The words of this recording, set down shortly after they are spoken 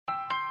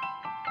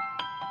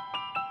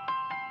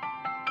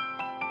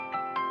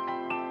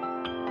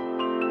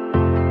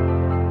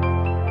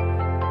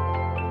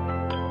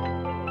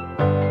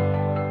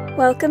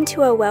Welcome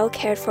to A Well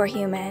Cared For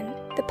Human,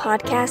 the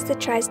podcast that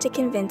tries to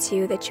convince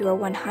you that you are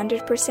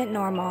 100%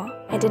 normal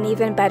and an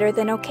even better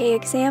than okay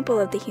example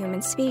of the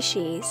human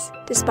species,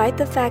 despite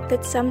the fact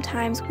that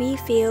sometimes we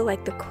feel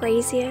like the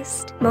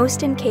craziest,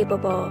 most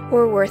incapable,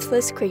 or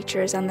worthless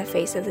creatures on the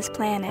face of this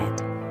planet.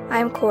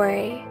 I'm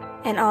Corey,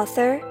 an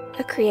author,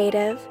 a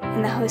creative,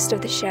 and the host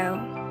of the show.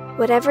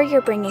 Whatever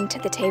you're bringing to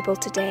the table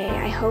today,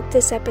 I hope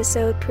this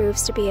episode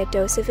proves to be a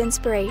dose of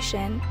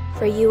inspiration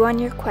for you on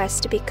your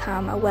quest to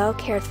become a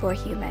well-cared-for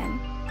human.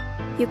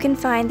 You can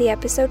find the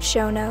episode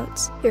show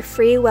notes, your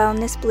free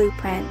wellness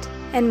blueprint,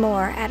 and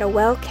more at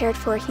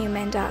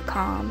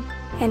awellcaredforhuman.com.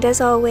 And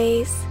as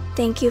always,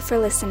 thank you for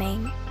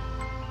listening.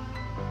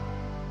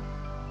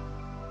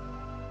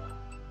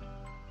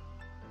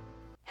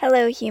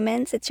 Hello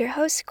humans, it's your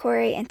host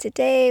Corey, and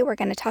today we're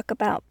going to talk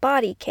about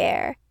body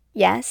care.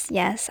 Yes,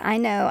 I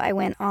know I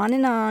went on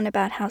and on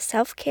about how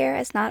self-care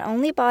is not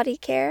only body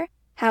care,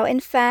 how in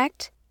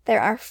fact there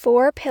are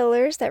 4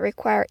 pillars that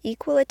require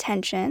equal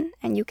attention,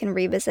 and you can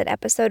revisit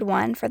episode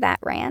 1 for that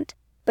rant.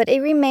 But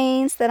it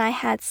remains that I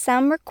had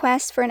some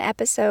requests for an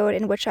episode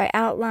in which I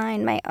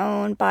outline my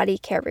own body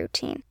care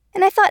routine.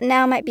 And I thought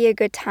now might be a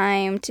good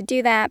time to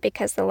do that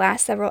because the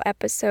last several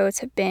episodes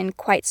have been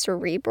quite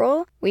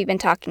cerebral. We've been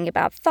talking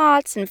about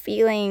thoughts and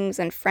feelings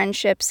and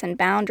friendships and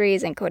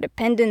boundaries and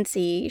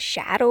codependency,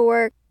 shadow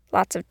work,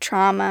 lots of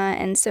trauma.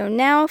 And so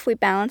now if we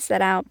balance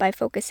that out by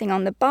focusing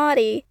on the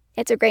body,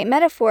 it's a great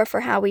metaphor for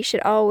how we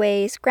should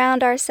always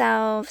ground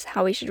ourselves,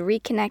 how we should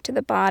reconnect to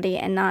the body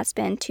and not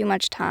spend too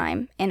much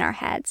time in our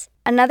heads.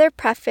 Another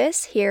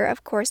preface here,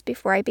 of course,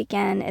 before I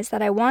begin, is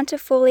that I want to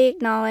fully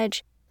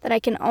acknowledge that I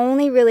can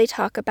only really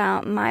talk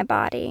about my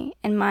body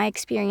and my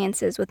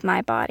experiences with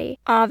my body.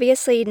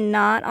 Obviously,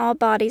 not all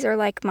bodies are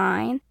like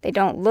mine. They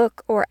don't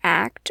look or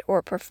act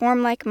or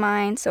perform like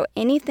mine, so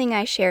anything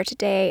I share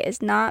today is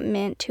not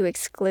meant to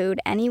exclude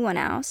anyone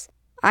else.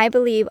 I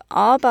believe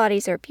all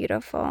bodies are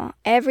beautiful.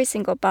 Every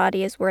single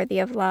body is worthy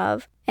of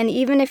love. And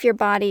even if your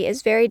body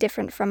is very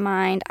different from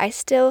mine, I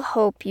still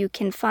hope you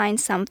can find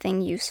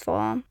something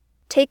useful.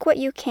 Take what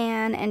you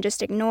can and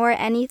just ignore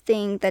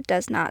anything that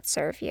does not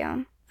serve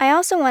you. I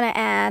also want to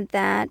add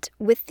that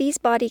with these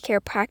body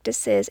care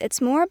practices, it's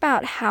more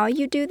about how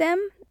you do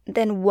them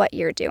than what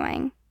you're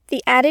doing.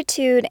 The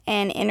attitude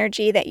and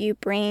energy that you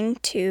bring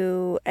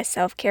to a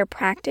self-care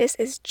practice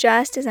is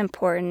just as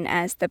important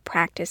as the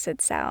practice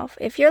itself.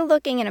 If you're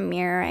looking in a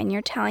mirror and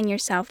you're telling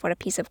yourself what a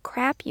piece of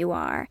crap you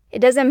are, it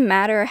doesn't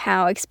matter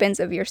how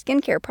expensive your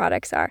skincare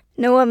products are.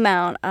 No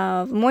amount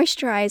of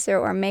moisturizer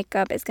or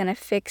makeup is going to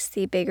fix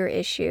the bigger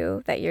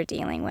issue that you're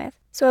dealing with.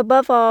 So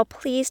above all,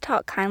 please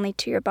talk kindly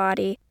to your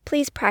body.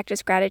 Please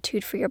practice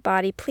gratitude for your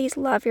body. Please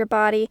love your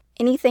body.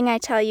 Anything I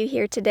tell you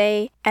here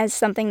today as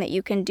something that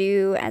you can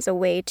do as a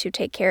way to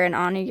take care and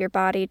honor your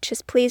body,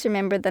 just please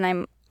remember that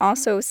I'm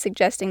also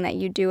suggesting that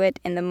you do it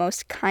in the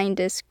most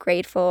kindest,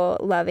 grateful,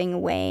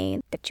 loving way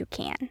that you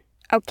can.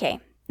 Okay,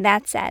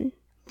 that said,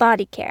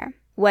 body care.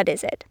 What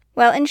is it?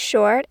 Well, in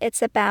short,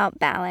 it's about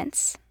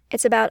balance.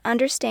 It's about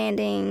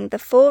understanding the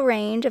full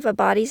range of a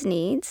body's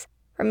needs,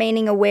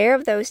 remaining aware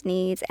of those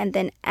needs, and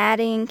then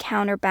adding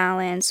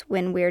counterbalance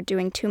when we're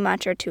doing too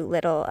much or too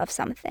little of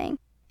something.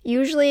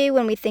 Usually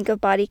when we think of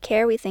body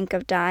care, we think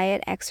of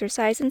diet,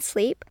 exercise, and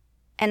sleep,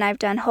 and I've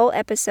done whole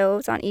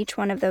episodes on each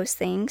one of those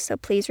things, so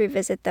please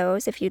revisit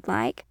those if you'd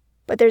like.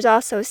 But there's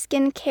also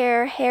skin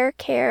care, hair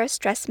care,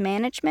 stress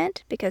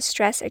management, because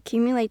stress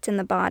accumulates in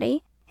the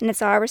body, and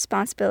it's our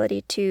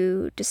responsibility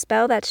to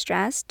dispel that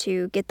stress,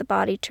 to get the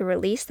body to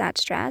release that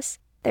stress.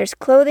 There's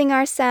clothing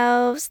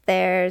ourselves,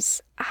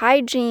 there's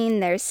hygiene,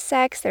 there's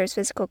sex, there's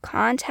physical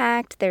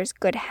contact, there's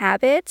good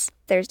habits,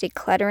 there's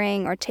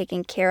decluttering or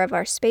taking care of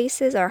our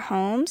spaces, our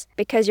homes,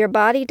 because your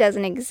body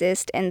doesn't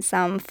exist in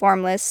some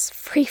formless,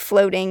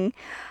 free-floating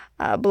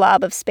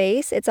blob of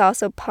space. It's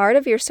also part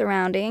of your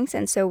surroundings,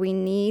 and so we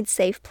need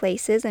safe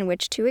places in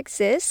which to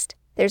exist.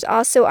 There's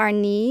also our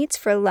needs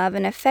for love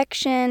and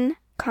affection,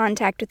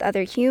 contact with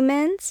other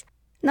humans.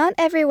 Not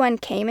everyone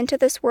came into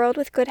this world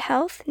with good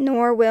health,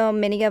 nor will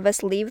many of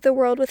us leave the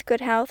world with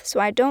good health, so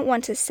I don't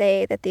want to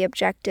say that the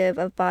objective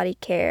of body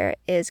care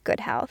is good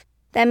health.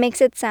 That makes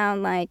it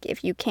sound like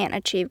if you can't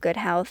achieve good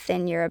health,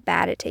 then you're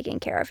bad at taking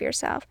care of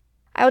yourself.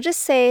 I'll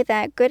just say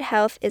that good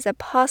health is a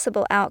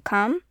possible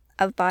outcome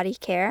of body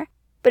care,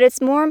 but it's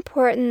more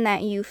important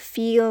that you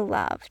feel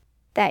loved,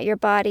 that your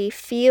body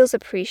feels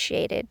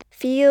appreciated,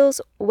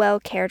 feels well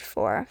cared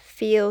for,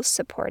 feels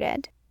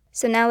supported.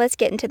 So now let's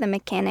get into the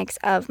mechanics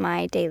of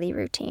my daily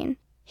routine.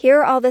 Here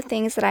are all the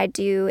things that I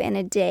do in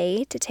a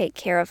day to take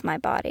care of my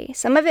body.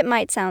 Some of it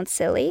might sound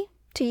silly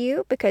to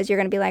you because you're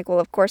going to be like, well,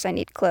 of course I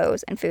need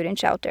clothes and food and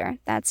shelter.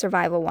 That's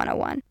survival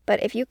 101.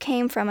 But if you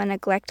came from a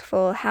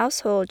neglectful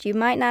household, you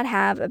might not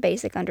have a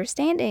basic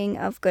understanding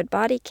of good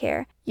body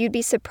care. You'd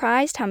be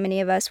surprised how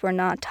many of us were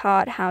not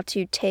taught how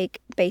to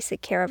take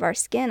basic care of our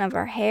skin, of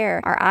our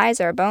hair, our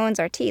eyes, our bones,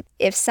 our teeth.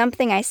 If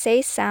something I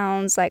say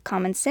sounds like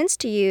common sense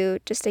to you,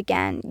 just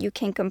again, you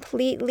can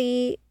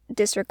completely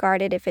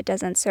disregard it if it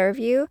doesn't serve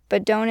you,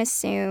 but don't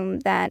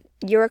assume that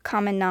your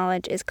common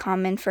knowledge is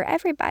common for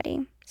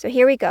everybody. So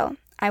here we go.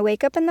 I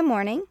wake up in the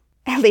morning.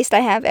 At least I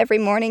have every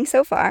morning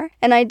so far.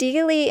 And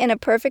ideally, in a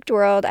perfect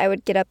world, I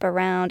would get up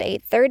around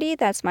 8:30.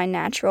 That's my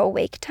natural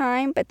wake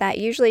time, but that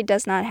usually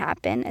does not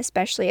happen,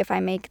 especially if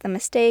I make the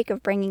mistake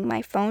of bringing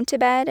my phone to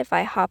bed. If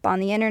I hop on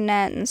the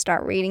internet and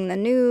start reading the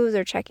news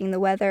or checking the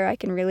weather, I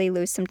can really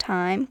lose some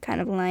time kind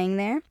of laying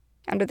there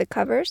under the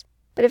covers.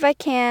 But if I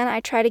can, I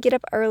try to get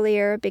up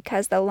earlier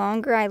because the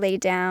longer I lay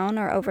down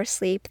or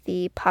oversleep,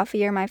 the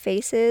puffier my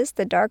face is,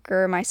 the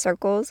darker my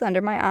circles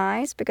under my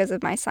eyes because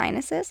of my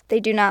sinuses.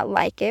 They do not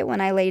like it when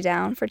I lay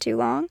down for too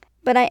long.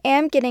 But I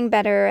am getting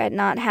better at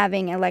not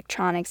having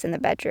electronics in the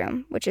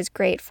bedroom, which is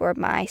great for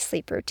my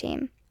sleep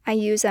routine. I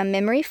use a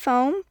memory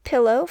foam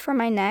pillow for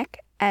my neck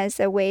as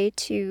a way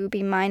to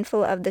be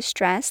mindful of the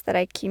stress that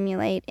I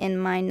accumulate in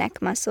my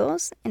neck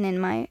muscles and in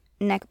my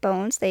neck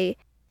bones. They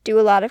do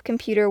a lot of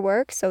computer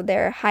work, so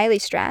they're highly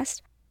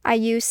stressed. I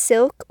use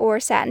silk or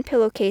satin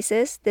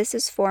pillowcases. This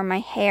is for my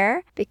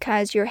hair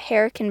because your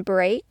hair can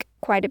break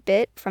quite a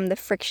bit from the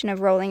friction of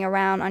rolling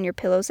around on your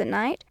pillows at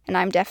night, and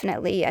I'm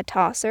definitely a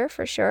tosser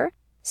for sure.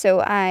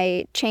 So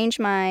I change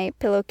my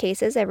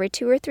pillowcases every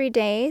 2 or 3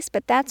 days,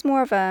 but that's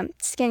more of a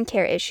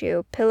skincare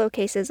issue.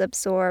 Pillowcases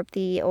absorb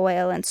the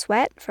oil and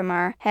sweat from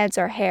our heads,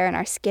 our hair, and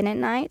our skin at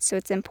night, so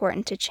it's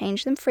important to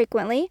change them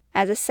frequently,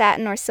 as a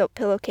satin or silk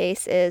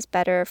pillowcase is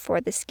better for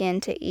the skin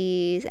to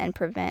ease and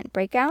prevent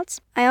breakouts.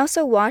 I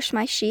also wash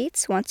my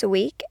sheets once a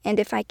week, and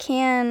if I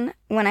can,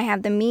 when I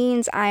have the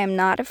means, I am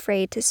not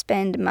afraid to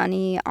spend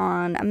money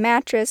on a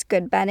mattress,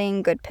 good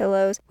bedding, good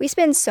pillows. We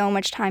spend so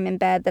much time in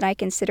bed that I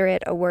consider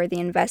it a worthy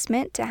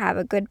investment to have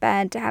a good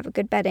bed, to have a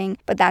good bedding,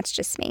 but that's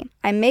just me.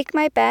 I make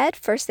my bed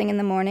first thing in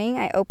the morning.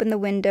 I open the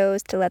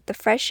windows to let the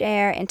fresh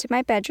air into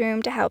my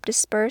bedroom to help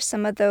disperse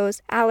some of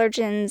those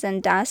allergens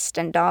and dust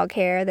and dog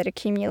hair that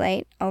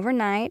accumulate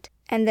overnight.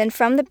 And then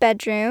from the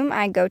bedroom,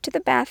 I go to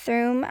the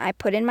bathroom, I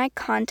put in my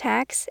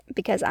contacts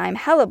because I'm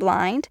hella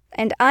blind.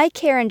 And eye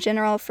care in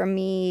general for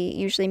me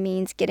usually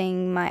means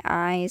getting my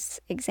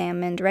eyes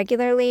examined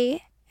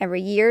regularly,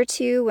 every year or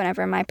two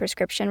whenever my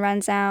prescription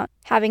runs out,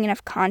 having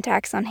enough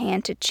contacts on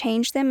hand to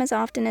change them as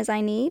often as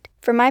I need.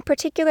 For my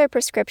particular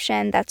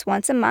prescription, that's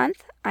once a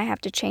month. I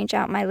have to change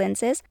out my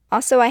lenses.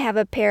 Also, I have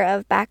a pair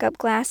of backup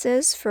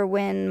glasses for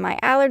when my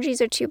allergies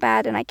are too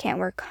bad and I can't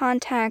wear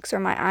contacts or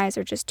my eyes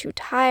are just too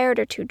tired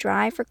or too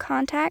dry for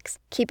contacts.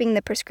 Keeping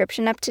the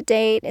prescription up to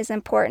date is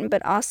important,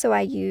 but also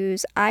I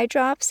use eye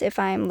drops if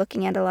I'm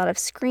looking at a lot of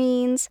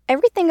screens.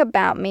 Everything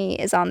about me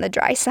is on the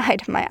dry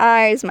side. My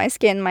eyes, my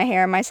skin, my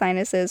hair, my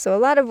sinuses. So a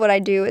lot of what I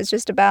do is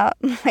just about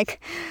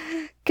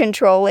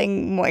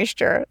controlling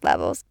moisture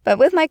levels. But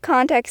with my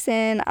contacts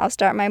in, I'll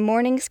start my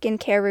morning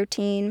skincare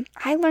routine.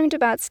 I learned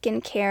about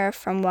skincare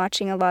from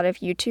watching a lot of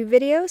YouTube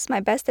videos. My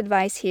best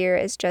advice here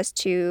is just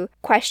to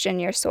question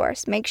your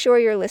source. Make sure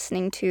you're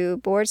listening to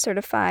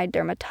board-certified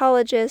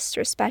dermatologists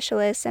or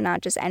specialists and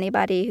not just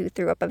anybody who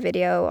threw up a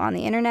video on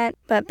the internet.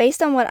 But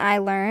based on what I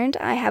learned,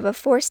 I have a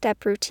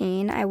 4-step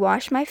routine. I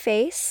wash my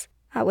face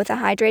with a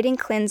hydrating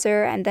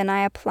cleanser, and then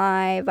I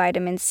apply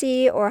vitamin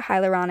C or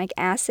hyaluronic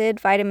acid.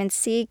 Vitamin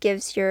C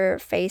gives your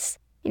face,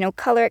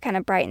 color, it kind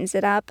of brightens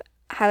it up.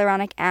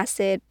 Hyaluronic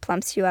acid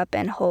plumps you up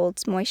and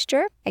holds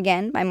moisture.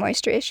 Again, my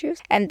moisture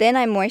issues. And then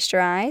I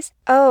moisturize.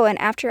 Oh, and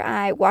after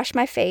I wash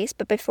my face,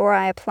 but before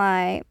I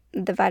apply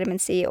the vitamin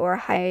C or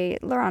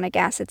hyaluronic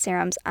acid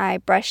serums, I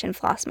brush and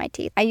floss my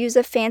teeth. I use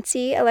a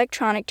fancy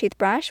electronic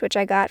toothbrush, which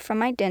I got from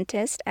my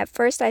dentist. At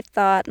first, I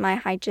thought my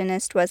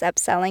hygienist was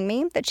upselling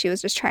me, that she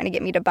was just trying to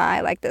get me to buy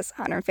like this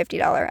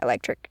 $150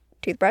 electric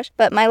toothbrush.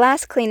 But my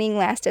last cleaning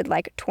lasted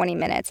like 20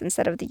 minutes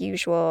instead of the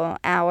usual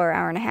hour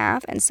and a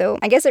half. And so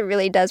I guess it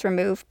really does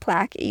remove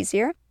plaque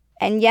easier.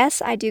 And yes,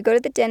 I do go to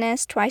the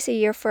dentist twice a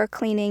year for a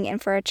cleaning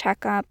and for a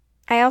checkup.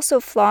 I also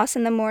floss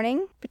in the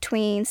morning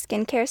between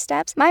skincare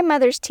steps. My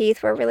mother's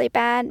teeth were really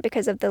bad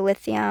because of the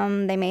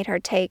lithium they made her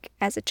take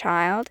as a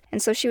child.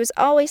 And so she was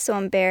always so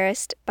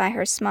embarrassed by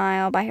her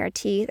smile, by her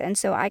teeth. And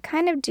so I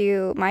kind of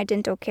do my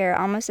dental care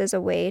almost as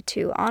a way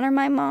to honor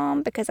my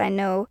mom because I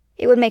know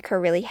it would make her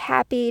really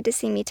happy to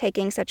see me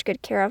taking such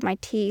good care of my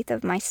teeth,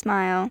 of my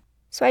smile.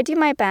 So I do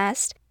my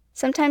best.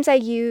 Sometimes I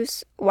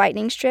use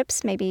whitening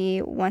strips.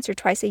 Maybe once or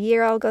twice a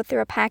year I'll go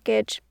through a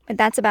package. But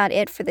that's about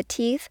it for the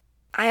teeth.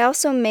 I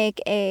also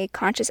make a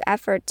conscious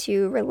effort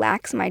to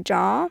relax my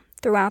jaw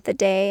throughout the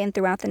day and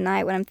throughout the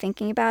night when I'm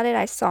thinking about it.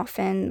 I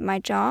soften my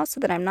jaw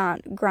so that I'm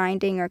not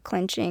grinding or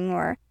clenching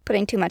or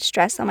putting too much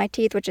stress on my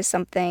teeth, which is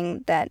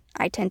something that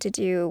I tend to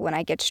do when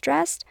I get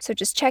stressed. So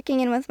just checking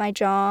in with my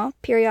jaw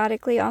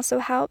periodically also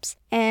helps.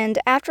 And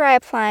after I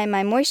apply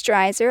my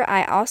moisturizer,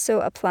 I also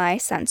apply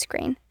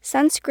sunscreen.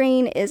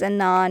 Sunscreen is a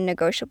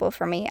non-negotiable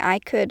for me. I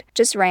could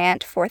just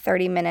rant for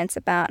 30 minutes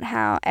about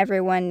how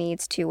everyone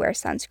needs to wear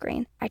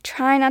sunscreen. I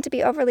try not to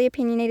be overly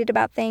opinionated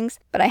about things,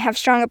 but I have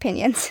strong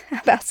opinions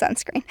about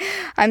sunscreen.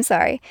 I'm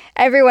sorry.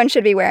 Everyone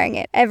should be wearing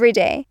it every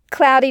day.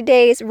 Cloudy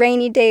days,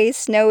 rainy days,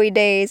 snowy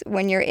days,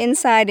 when you're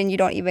inside and you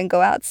don't even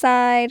go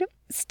outside.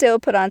 still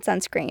put on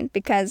sunscreen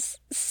because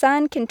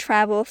sun can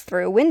travel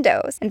through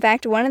windows. In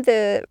fact, one of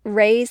the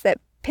rays that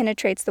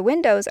penetrates the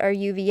windows are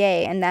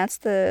UVA, and that's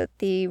the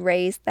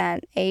rays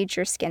that age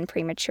your skin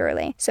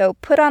prematurely. So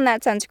put on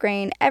that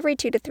sunscreen every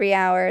 2 to 3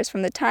 hours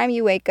from the time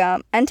you wake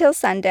up until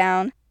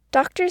sundown.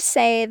 Doctors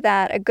say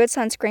that a good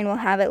sunscreen will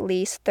have at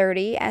least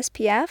 30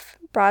 SPF,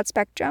 broad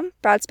spectrum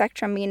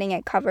meaning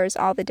it covers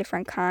all the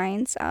different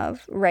kinds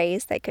of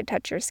rays that could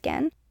touch your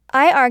skin.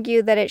 I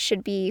argue that it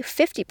should be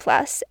 50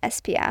 plus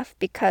SPF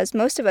because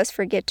most of us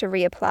forget to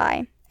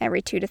reapply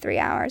every 2 to 3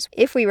 hours.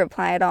 If we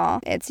reapply at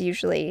all, it's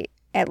usually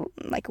at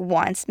like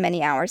once,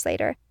 many hours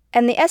later.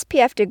 And the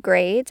SPF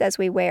degrades as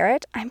we wear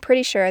it. I'm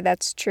pretty sure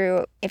that's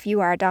true. If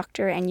you are a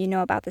doctor and you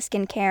know about the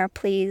skincare,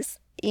 please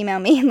email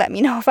me and let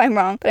me know if I'm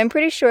wrong. But I'm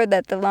pretty sure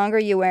that the longer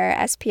you wear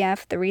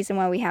SPF, the reason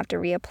why we have to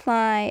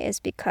reapply is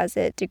because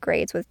it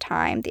degrades with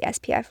time. The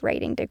SPF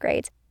rating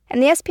degrades.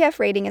 And the SPF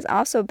rating is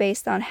also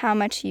based on how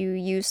much you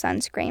use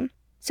sunscreen.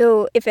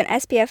 So if an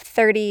SPF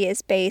 30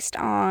 is based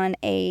on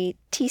a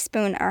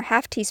teaspoon or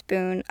half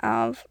teaspoon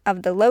of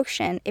the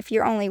lotion, if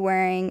you're only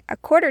wearing a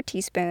quarter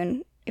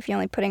teaspoon, if you're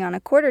only putting on a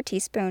quarter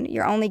teaspoon,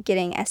 you're only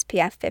getting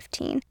SPF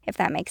 15, if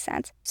that makes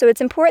sense. So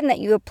it's important that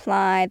you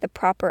apply the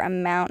proper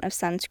amount of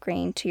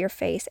sunscreen to your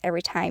face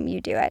every time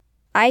you do it.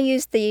 I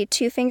use the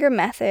 2-finger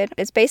method.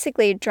 It's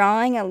basically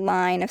drawing a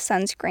line of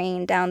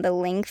sunscreen down the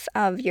length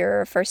of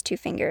your first 2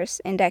 fingers,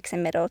 index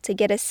and middle, to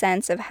get a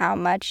sense of how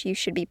much you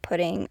should be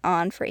putting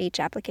on for each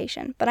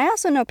application. But I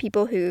also know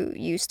people who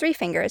use 3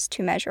 fingers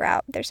to measure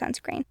out their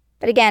sunscreen.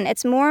 But again,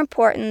 it's more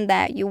important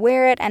that you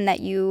wear it and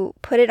that you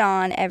put it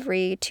on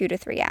every 2 to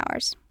 3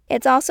 hours.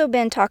 It's also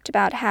been talked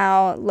about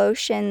how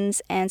lotions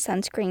and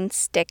sunscreen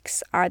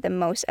sticks are the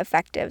most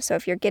effective. So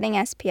if you're getting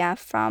SPF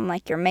from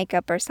like your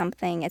makeup or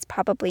something, it's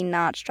probably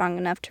not strong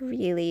enough to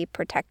really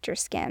protect your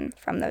skin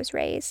from those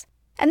rays.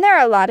 And there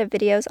are a lot of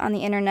videos on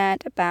the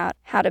internet about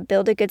how to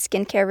build a good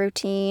skincare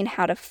routine,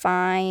 how to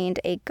find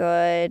a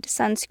good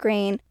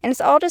sunscreen, and it's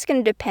all just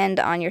going to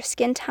depend on your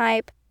skin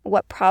type,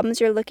 what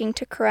problems you're looking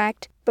to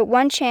correct. But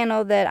one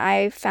channel that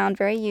I've found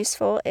very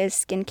useful is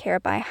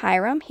Skincare by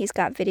Hyram. He's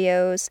got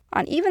videos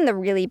on even the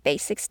really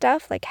basic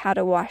stuff, like how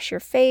to wash your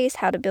face,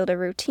 how to build a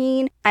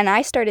routine. And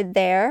I started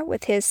there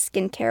with his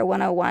Skincare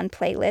 101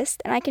 playlist.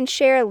 And I can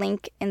share a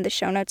link in the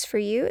show notes for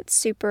you. It's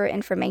super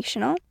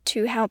informational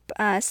to help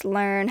us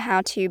learn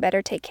how to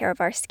better take care of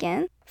our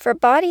skin. For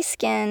body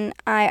skin,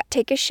 I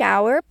take a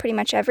shower pretty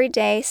much every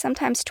day,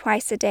 sometimes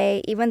twice a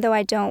day, even though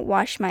I don't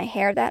wash my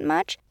hair that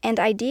much. And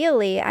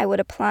ideally, I would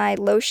apply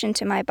lotion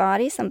to my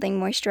body, something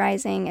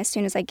moisturizing, as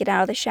soon as I get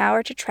out of the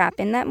shower to trap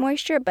in that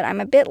moisture, but I'm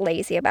a bit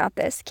lazy about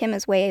this. Kim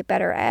is way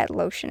better at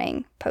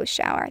lotioning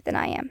post-shower than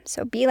I am,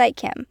 so be like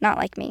Kim, not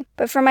like me.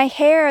 But for my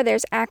hair,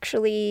 there's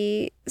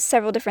actually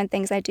several different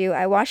things I do.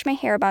 I wash my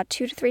hair about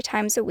 2 to 3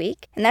 times a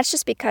week, and that's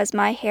just because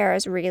my hair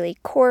is really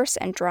coarse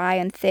and dry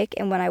and thick,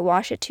 and when I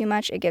wash it too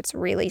much, it gets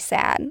really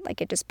sad.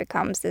 Like, it just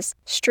becomes this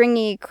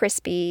stringy,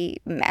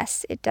 crispy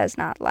mess. It does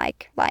not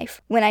like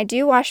life. When I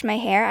do wash my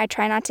hair, I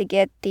try not to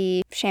get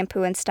the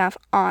shampoo and stuff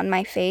on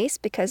my face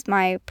because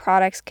my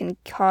products can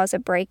cause a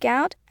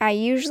breakout. I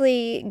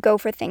usually go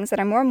for things that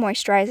are more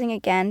moisturizing,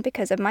 again,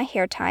 because of my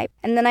hair type.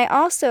 And then I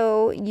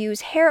also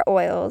use hair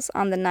oils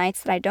on the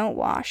nights that I don't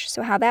wash.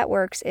 So how that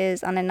works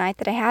is on a night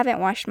that I haven't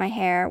washed my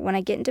hair, when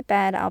I get into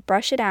bed, I'll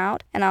brush it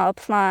out and I'll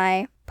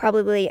apply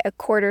probably a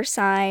quarter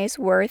size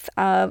worth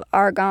of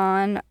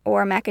argan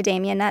or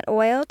macadamia nut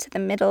oil to the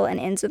middle and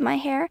ends of my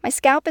hair. My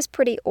scalp is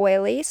pretty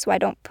oily, so I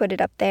don't put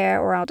it up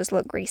there or I'll just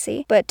look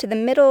greasy. But to the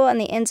middle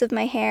and the ends of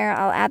my hair,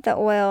 I'll add the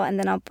oil and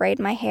then I'll braid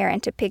my hair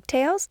into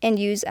pigtails and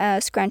use a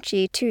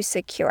scrunchie to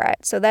secure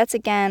it. So that's,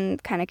 again,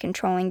 kind of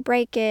controlling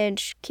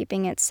breakage,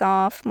 keeping it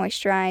soft,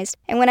 moisturized.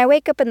 And when I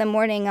wake up in the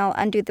morning, I'll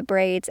undo the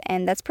braids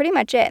and that's pretty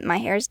much it. My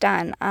hair's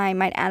done. I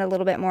might add a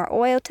little bit more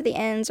oil to the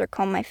ends or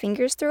comb my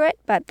fingers through it,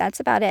 but that's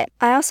about it.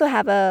 I also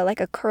have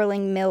a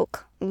curling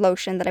milk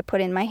lotion that I put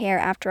in my hair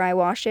after I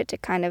wash it to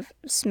kind of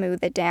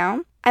smooth it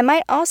down. I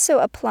might also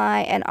apply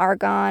an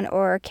argan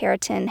or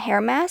keratin hair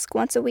mask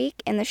once a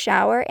week in the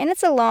shower, and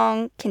it's a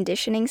long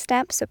conditioning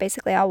step. So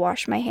basically I'll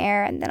wash my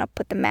hair and then I'll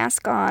put the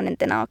mask on and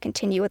then I'll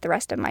continue with the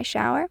rest of my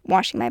shower,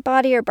 washing my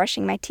body or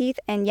brushing my teeth.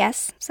 And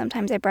yes,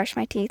 sometimes I brush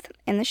my teeth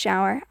in the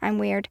shower. I'm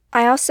weird.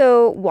 I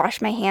also wash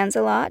my hands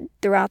a lot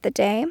throughout the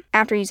day,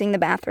 after using the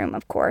bathroom,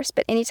 of course,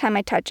 but anytime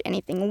I touch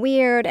anything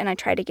weird, and I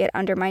try to get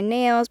under my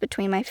nails,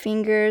 between my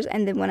fingers,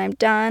 and then when I'm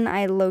done,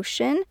 I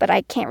lotion, but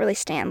I can't really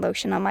stand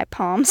lotion on my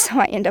palms, so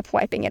I end up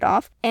wiping it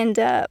off. And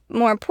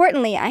more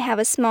importantly, I have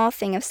a small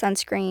thing of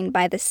sunscreen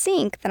by the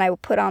sink that I will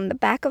put on the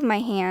back of my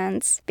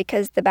hands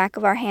because the back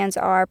of our hands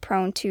are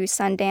prone to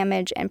sun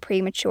damage and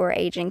premature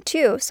aging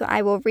too. So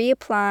I will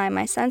reapply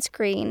my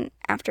sunscreen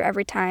after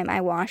every time I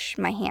wash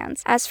my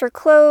hands. As for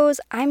clothes,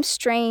 I'm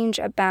strange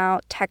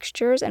about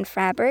textures and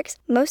fabrics.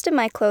 Most of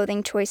my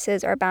clothing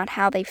choices are about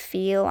how they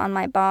feel on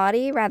my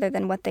body rather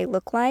than what they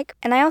look like.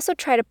 And I also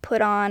try to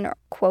put on,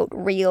 quote,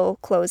 real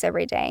clothes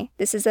every day.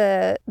 This is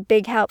a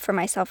big help for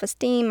my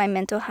self-esteem, my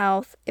mental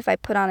health, if I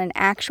put on an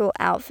actual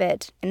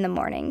outfit in the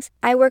mornings.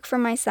 I work for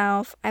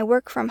myself, I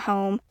work from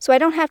home, so I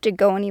don't have to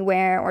go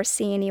anywhere or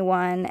see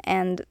anyone,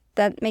 and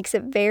that makes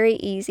it very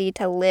easy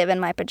to live in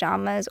my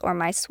pajamas or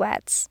my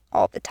sweats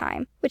all the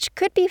time, which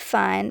could be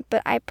fun,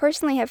 but I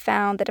personally have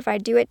found that if I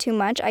do it too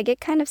much, I get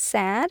kind of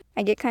sad,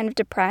 I get kind of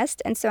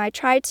depressed, and so I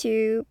try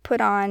to put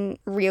on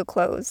real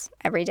clothes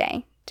every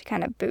day to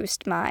kind of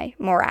boost my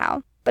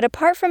morale. But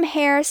apart from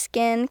hair,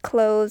 skin,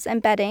 clothes,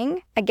 and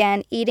bedding,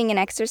 again, eating and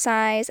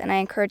exercise, and I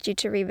encourage you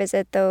to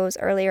revisit those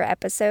earlier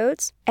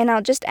episodes. And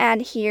I'll just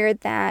add here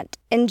that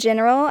in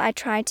general, I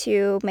try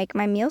to make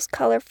my meals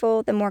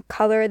colorful. The more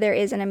color there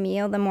is in a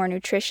meal, the more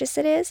nutritious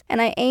it is.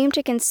 And I aim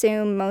to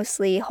consume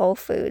mostly whole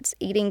foods.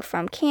 Eating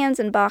from cans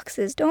and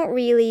boxes don't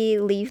really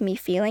leave me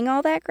feeling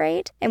all that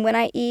great. And when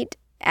I eat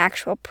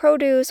actual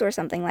produce or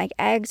something like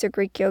eggs or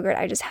Greek yogurt,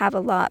 I just have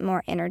a lot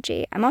more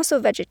energy. I'm also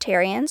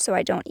vegetarian, so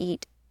I don't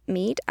eat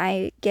meat.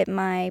 I get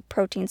my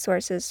protein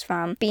sources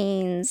from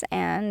beans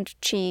and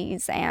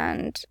cheese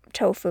and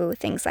tofu,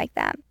 things like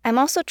that. I'm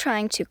also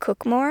trying to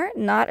cook more,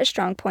 not a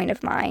strong point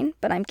of mine,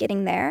 but I'm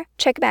getting there.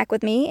 Check back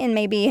with me in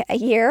maybe a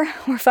year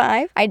or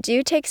 5. I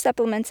do take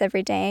supplements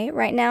every day.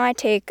 Right now I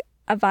take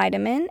a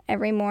vitamin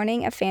every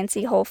morning, a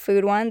fancy whole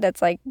food one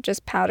that's like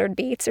just powdered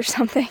beets or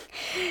something.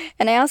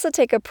 And I also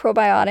take a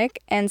probiotic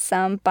and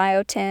some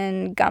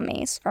biotin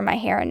gummies for my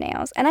hair and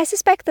nails. And I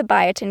suspect the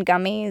biotin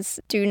gummies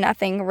do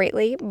nothing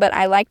greatly, but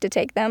I like to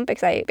take them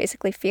because I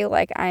basically feel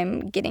like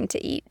I'm getting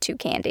to eat 2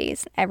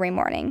 candies every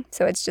morning.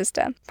 So it's just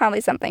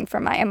probably something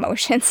for my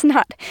emotions,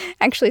 not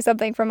actually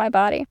something for my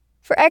body.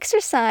 For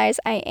exercise,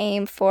 I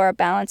aim for a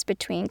balance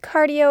between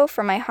cardio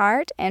for my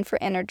heart and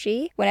for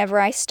energy. Whenever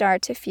I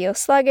start to feel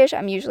sluggish,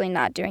 I'm usually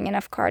not doing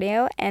enough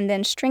cardio, and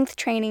then strength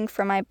training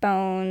for my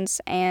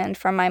bones and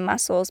for my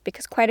muscles,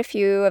 because quite a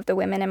few of the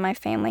women in my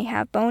family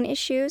have bone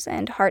issues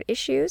and heart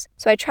issues.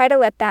 So I try to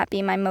let that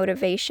be my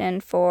motivation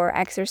for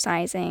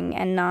exercising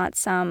and not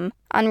some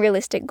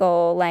unrealistic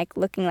goal like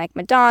looking like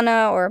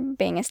Madonna or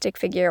being a stick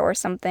figure or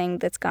something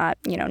that's got,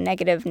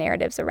 negative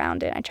narratives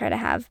around it. I try to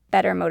have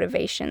better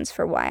motivations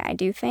for why I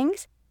do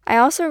things. I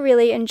also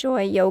really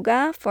enjoy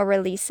yoga for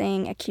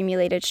releasing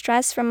accumulated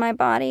stress from my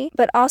body,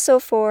 but also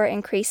for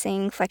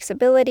increasing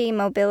flexibility,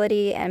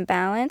 mobility, and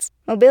balance.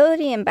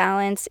 Mobility and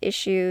balance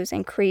issues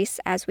increase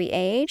as we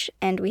age,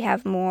 and we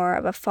have more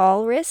of a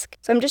fall risk.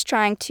 So I'm just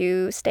trying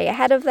to stay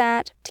ahead of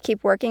that, to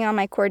keep working on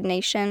my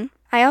coordination.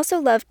 I also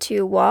love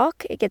to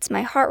walk. It gets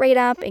my heart rate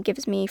up, it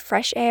gives me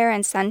fresh air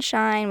and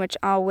sunshine, which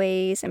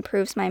always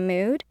improves my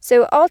mood.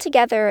 So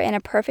altogether, in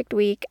a perfect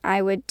week,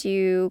 I would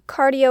do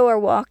cardio or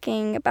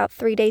walking about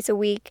 3 days a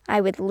week.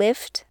 I would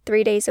lift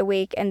 3 days a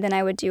week, and then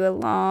I would do a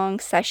long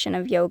session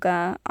of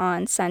yoga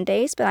on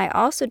Sundays. But I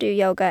also do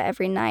yoga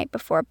every night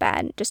before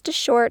bed. Just a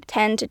short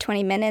 10 to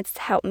 20 minutes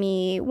to help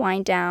me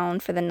wind down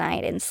for the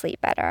night and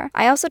sleep better.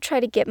 I also try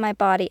to get my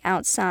body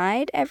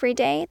outside every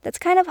day. That's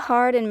kind of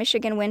hard in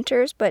Michigan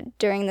winters, but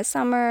during the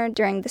summer,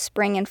 during the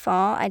spring and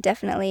fall, I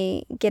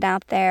definitely get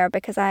out there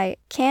because I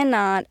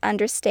cannot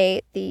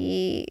understate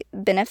the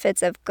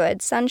benefits of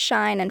good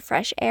sunshine and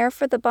fresh air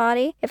for the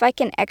body. If I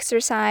can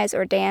exercise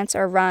or dance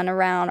or run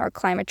around or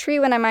climb a tree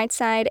when I'm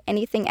outside,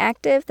 anything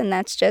active, then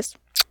that's just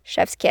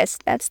chef's kiss.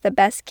 That's the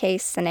best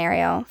case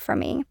scenario for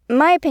me.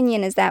 My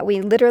opinion is that we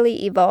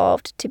literally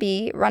evolved to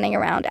be running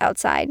around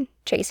outside,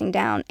 chasing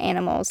down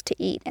animals to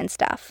eat and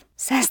stuff,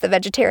 says the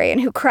vegetarian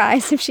who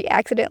cries if she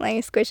accidentally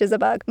squishes a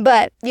bug.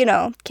 But,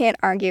 can't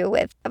argue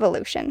with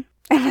evolution,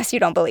 unless you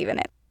don't believe in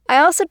it. I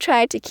also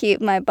try to keep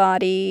my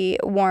body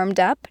warmed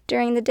up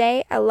during the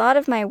day. A lot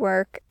of my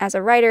work as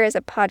a writer, as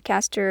a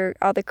podcaster,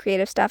 all the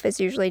creative stuff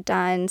is usually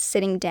done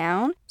sitting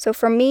down. So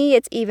for me,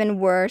 it's even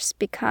worse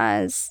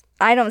because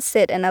I don't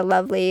sit in a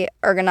lovely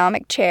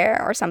ergonomic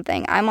chair or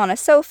something. I'm on a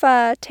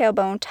sofa,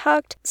 tailbone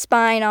tucked,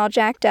 spine all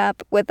jacked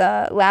up with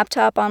a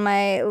laptop on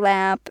my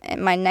lap,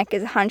 and my neck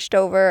is hunched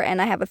over,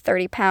 and I have a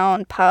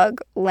 30-pound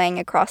pug laying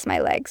across my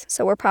legs.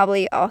 So we're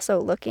probably also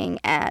looking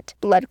at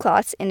blood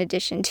clots in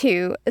addition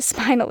to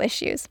spinal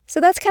issues. So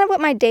that's kind of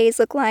what my days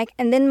look like.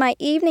 And then my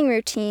evening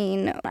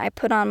routine, I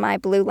put on my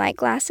blue light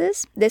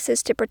glasses. This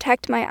is to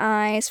protect my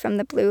eyes from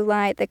the blue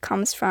light that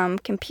comes from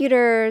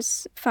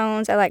computers,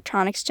 phones,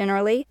 electronics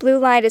generally. Blue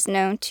light is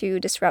known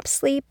to disrupt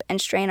sleep and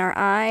strain our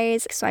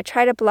eyes, so I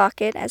try to block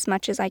it as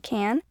much as I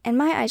can. And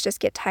my eyes just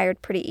get tired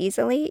pretty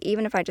easily.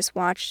 Even if I just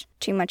watch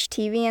too much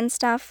TV and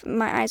stuff,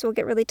 my eyes will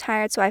get really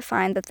tired, so I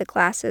find that the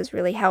glasses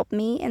really help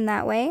me in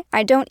that way.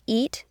 I don't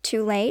eat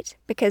too late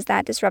because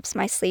that disrupts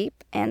my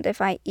sleep, and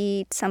if I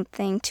eat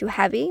something too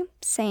heavy,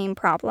 same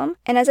problem.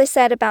 And as I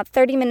said, about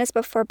 30 minutes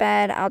before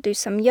bed, I'll do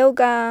some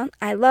yoga.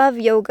 I love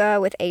yoga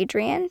with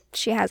Adriene.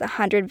 She has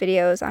 100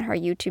 videos on her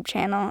YouTube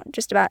channel,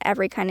 just about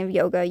every kind of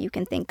yoga you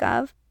can think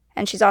of.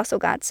 And she's also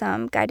got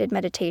some guided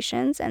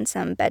meditations and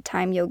some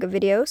bedtime yoga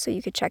videos, so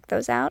you could check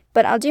those out.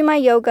 But I'll do my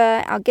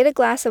yoga, I'll get a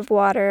glass of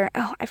water.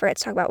 Oh, I forgot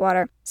to talk about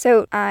water.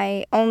 So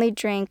I only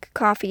drink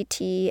coffee,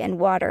 tea, and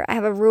water. I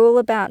have a rule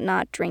about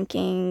not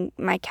drinking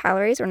my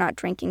calories or not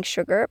drinking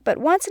sugar, but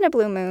once in a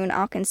blue moon,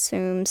 I'll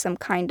consume some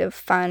kind of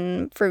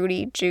fun,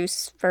 fruity,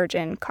 juice,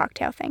 virgin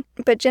cocktail thing.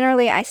 But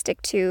generally, I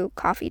stick to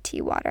coffee,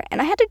 tea, water.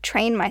 And I had to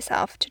train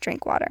myself to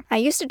drink water. I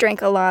used to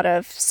drink a lot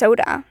of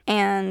soda,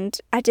 and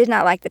I did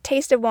not like the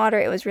taste of water.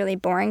 It was really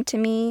boring to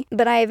me.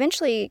 But I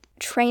eventually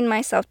trained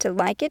myself to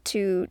like it,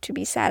 to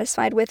be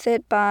satisfied with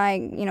it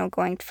by,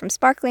 going from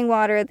sparkling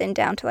water, then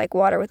down to like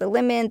water with a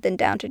lemon, then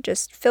down to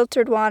just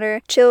filtered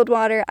water, chilled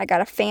water. I got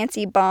a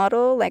fancy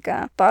bottle, like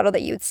a bottle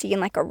that you would see in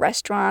like a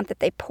restaurant that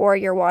they pour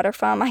your water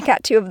from. I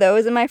got 2 of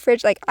those in my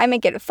fridge. Like, I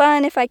make it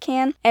fun if I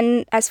can.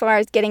 And as far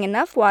as getting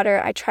enough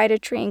water, I try to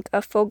drink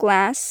a full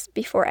glass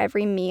before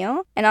every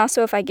meal. And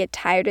also, if I get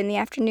tired in the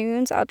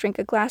afternoons, I'll drink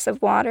a glass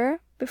of water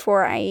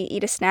before I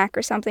eat a snack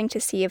or something to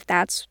see if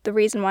that's the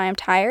reason why I'm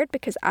tired,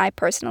 because I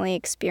personally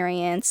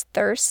experience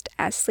thirst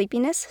as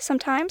sleepiness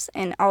sometimes,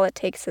 and all it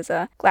takes is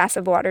a glass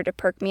of water to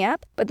perk me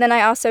up. But then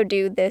I also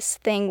do this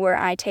thing where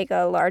I take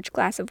a large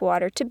glass of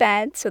water to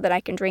bed so that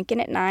I can drink it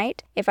at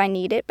night if I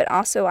need it, but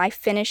also I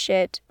finish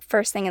it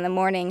first thing in the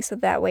morning so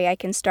that way I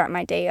can start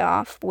my day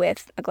off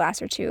with a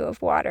glass or 2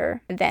 of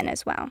water then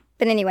as well.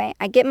 But anyway,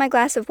 I get my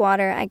glass of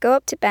water, I go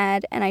up to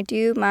bed, and I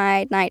do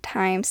my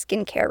nighttime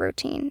skincare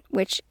routine,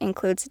 which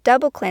includes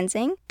double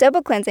cleansing.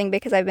 Double cleansing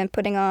because I've been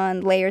putting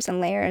on layers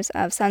and layers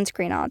of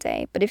sunscreen all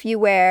day. But if you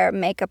wear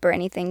makeup or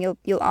anything,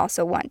 you'll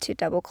also want to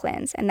double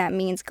cleanse. And that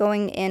means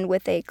going in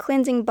with a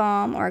cleansing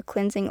balm or a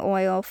cleansing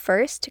oil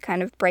first to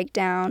kind of break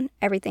down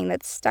everything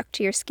that's stuck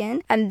to your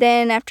skin. And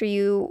then after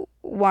you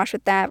wash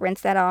with that,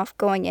 rinse that off,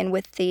 going in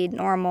with the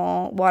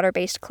normal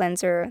water-based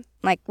cleanser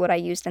like what I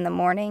used in the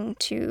morning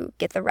to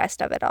get the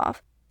rest of it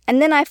off.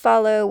 And then I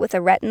follow with a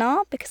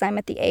retinol because I'm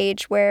at the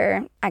age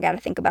where I got to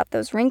think about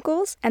those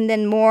wrinkles, and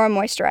then more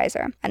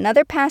moisturizer.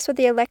 Another pass with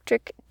the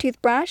electric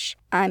toothbrush.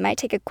 I might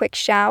take a quick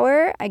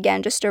shower,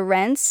 again just a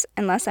rinse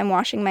unless I'm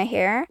washing my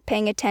hair,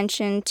 paying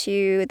attention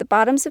to the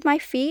bottoms of my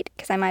feet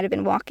because I might have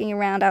been walking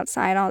around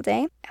outside all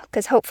day,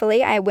 because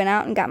hopefully I went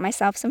out and got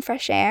myself some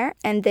fresh air.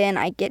 And then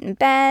I get in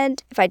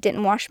bed. If I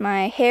didn't wash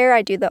my hair,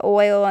 I do the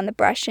oil and the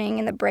brushing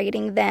and the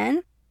braiding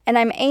then. And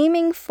I'm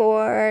aiming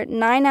for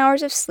 9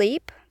 hours of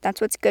sleep.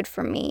 That's what's good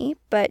for me,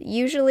 but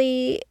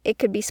usually it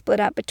could be split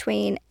up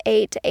between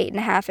 8 to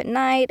 8.5 at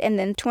night and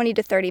then 20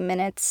 to 30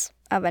 minutes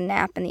of a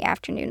nap in the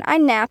afternoon. I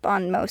nap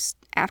on most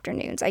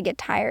afternoons. I get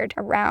tired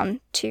around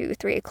 2,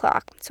 3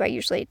 o'clock, so I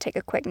usually take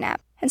a quick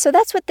nap. And so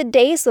that's what the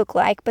days look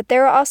like, but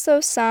there are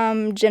also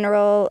some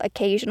general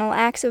occasional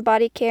acts of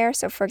body care.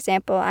 So for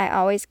example, I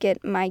always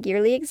get my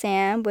yearly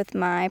exam with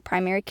my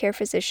primary care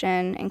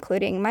physician,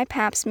 including my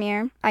pap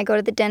smear. I go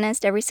to the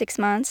dentist every 6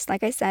 months,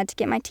 like I said, to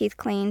get my teeth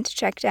cleaned,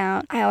 checked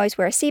out. I always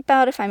wear a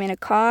seatbelt if I'm in a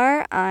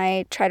car.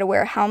 I try to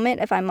wear a helmet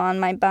if I'm on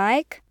my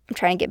bike. I'm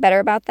trying to get better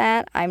about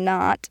that. I'm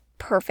not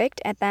perfect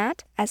at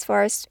that. As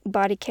far as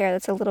body care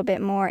that's a little bit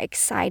more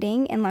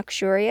exciting and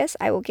luxurious,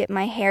 I will get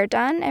my hair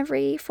done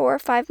every 4 or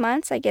 5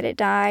 months. I get it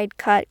dyed,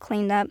 cut,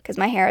 cleaned up, because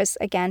my hair is,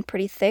 again,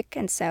 pretty thick,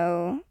 and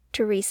so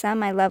Teresa,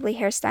 my lovely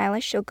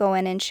hairstylist, she'll go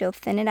in and she'll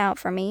thin it out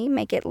for me,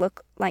 make it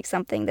look like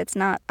something that's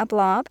not a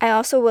blob. I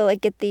also will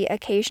get the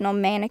occasional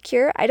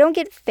manicure. I don't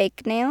get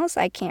fake nails.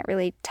 I can't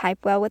really type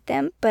well with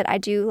them, but I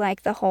do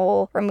like the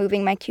whole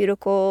removing my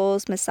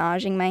cuticles,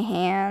 massaging my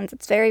hands.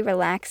 It's very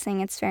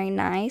relaxing. It's very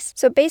nice.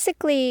 So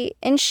basically,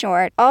 in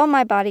short, all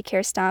my body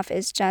care stuff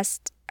is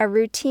just a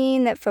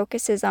routine that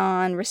focuses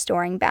on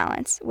restoring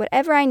balance.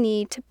 Whatever I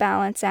need to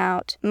balance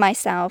out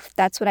myself,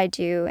 that's what I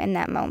do in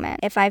that moment.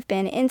 If I've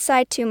been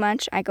inside too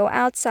much, I go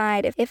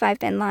outside. If I've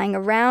been lying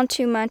around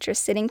too much or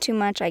sitting too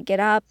much, I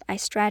get up, I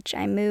stretch,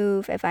 I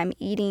move. If I'm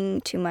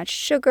eating too much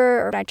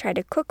sugar, or I try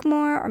to cook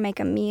more or make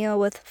a meal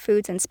with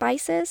foods and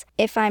spices.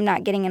 If I'm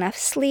not getting enough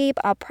sleep,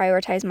 I'll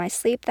prioritize my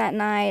sleep that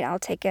night. I'll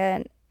take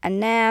a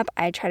nap.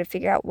 I try to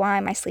figure out why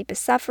my sleep is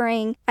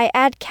suffering. I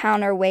add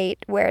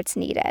counterweight where it's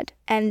needed.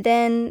 And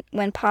then,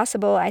 when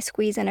possible, I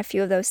squeeze in a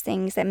few of those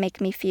things that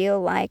make me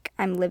feel like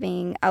I'm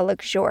living a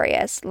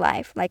luxurious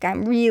life, like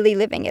I'm really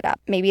living it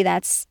up. Maybe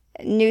that's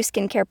new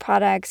skincare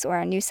products or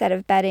a new set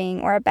of bedding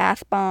or a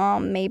bath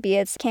bomb. Maybe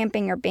it's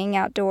camping or being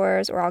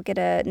outdoors, or I'll get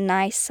a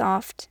nice,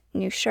 soft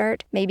new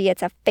shirt. Maybe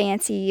it's a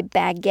fancy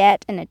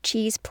baguette and a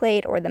cheese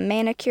plate or the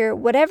manicure.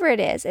 Whatever it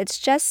is, it's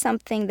just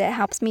something that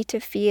helps me to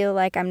feel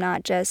like I'm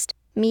not just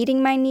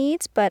meeting my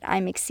needs, but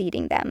I'm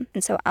exceeding them.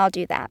 And so I'll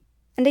do that.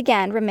 And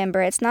again,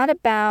 remember, it's not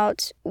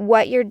about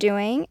what you're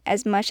doing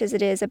as much as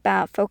it is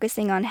about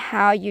focusing on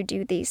how you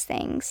do these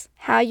things.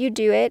 How you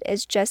do it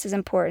is just as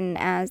important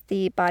as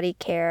the body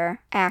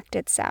care act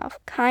itself.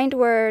 Kind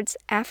words,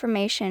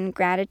 affirmation,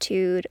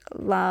 gratitude,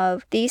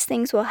 love, these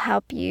things will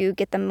help you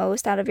get the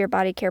most out of your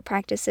body care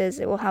practices.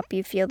 It will help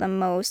you feel the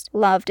most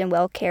loved and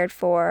well cared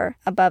for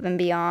above and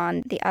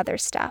beyond the other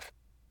stuff.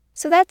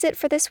 So that's it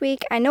for this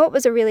week. I know it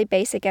was a really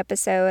basic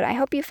episode. I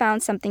hope you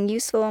found something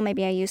useful,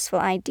 maybe a useful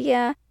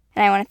idea.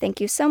 And I want to thank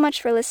you so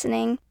much for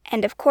listening.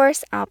 And of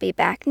course, I'll be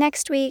back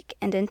next week.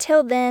 And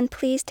until then,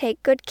 please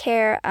take good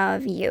care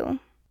of you.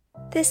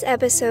 This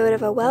episode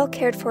of A Well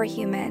Cared For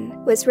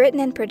Human was written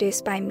and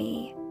produced by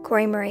me,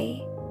 Corey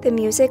Marie. The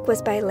music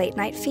was by Late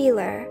Night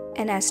Feeler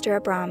and Esther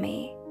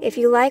Abrami. If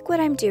you like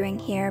what I'm doing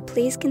here,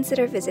 please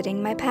consider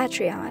visiting my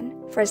Patreon.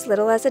 For as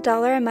little as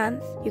 $1 a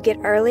month, you get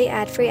early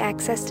ad-free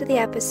access to the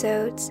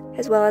episodes,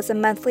 as well as a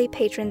monthly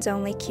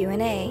patrons-only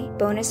Q&A,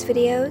 bonus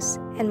videos,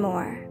 and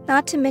more.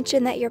 Not to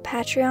mention that your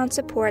Patreon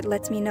support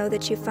lets me know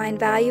that you find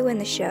value in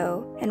the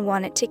show and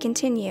want it to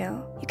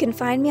continue. You can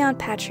find me on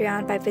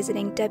Patreon by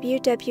visiting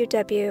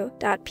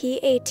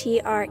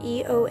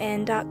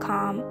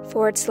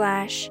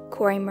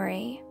www.patreon.com/Corey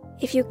Marie.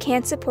 If you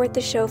can't support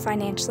the show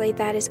financially,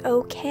 that is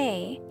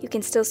okay. You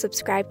can still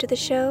subscribe to the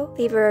show,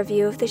 leave a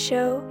review of the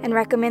show, and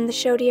recommend the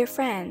show to your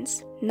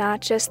friends, not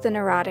just the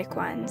neurotic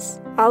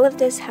ones. All of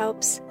this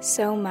helps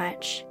so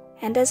much.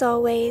 And as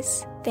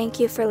always, thank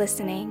you for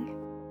listening.